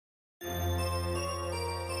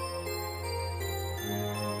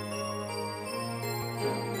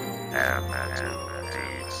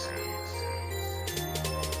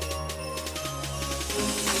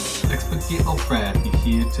Explicate or rap, you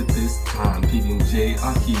here to this time. PB&J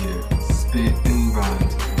are here, spitting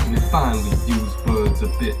rhymes. We finally use words a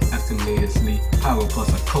bit effortlessly. Power plus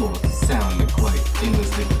a chord, sounding quite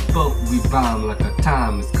aimlessly. But we rhyme like our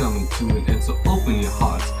time is coming to an end. So open your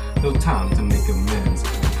hearts, no time to make amends.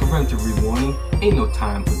 Parental warning, ain't no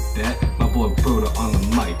time for that. My boy Broda on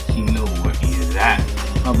the mic, he know where he is at.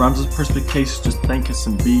 Our rhymes are perspicacious, just thank us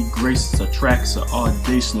and be gracious. Our tracks are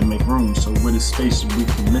audacious and make room, so with a space we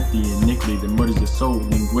commit the iniquity that murders your soul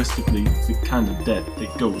linguistically. It's the kind of death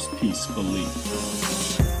that goes peacefully.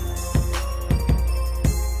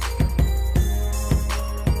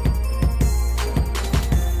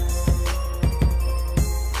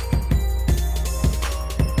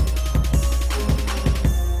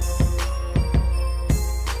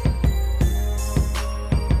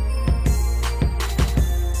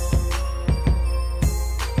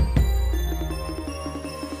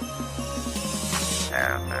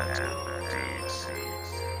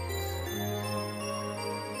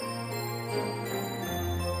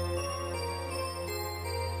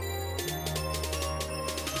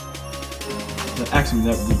 The axiom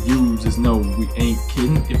that we use is no, we ain't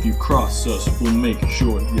kidding. If you cross us, we'll make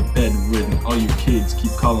sure you're bedridden. All you kids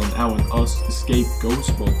keep calling out on us the scapegoats,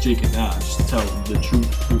 while Jake and I just tell the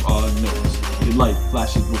truth through our nose. Your light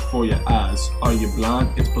flashes before your eyes. Are you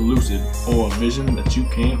blind? It's pellucid, or a vision that you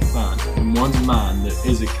can't find. In one's mind, there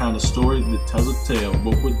is a kind of story that tells a tale.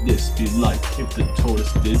 What would this be like if the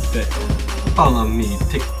tortoise did fail? Follow me,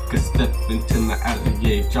 take a step into my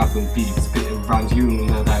atelier, dropping beats, spitting rhymes. You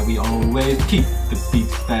know that we always keep the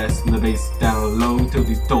beats fast and the bass down low, till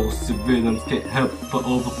these dulcet rhythms can't help but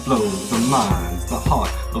overflow. The mind's the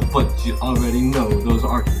heart of what you already know. Those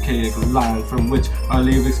archaic lines from which our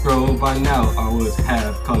lyrics grow. By now our words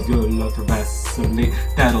have caused your love to vacillate.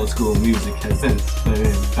 That old school music has since been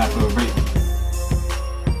evaporated.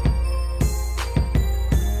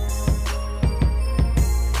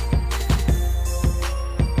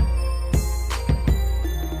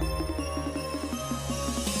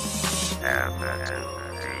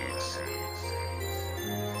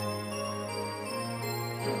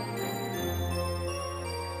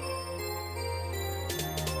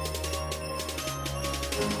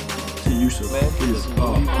 Use of is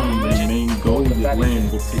our only main goal. Your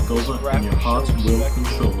land will take over and your hearts will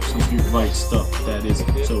control. Since we write stuff that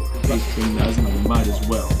isn't so patronizing, we might as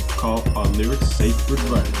well call our lyrics sacred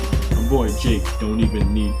writing. My boy Jake don't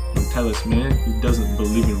even need no talisman. He doesn't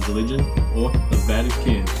believe in religion or the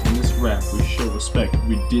Vatican. In this rap we show respect.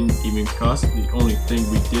 We didn't even cuss. The only thing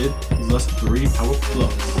we did is less 3 hour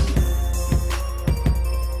plus.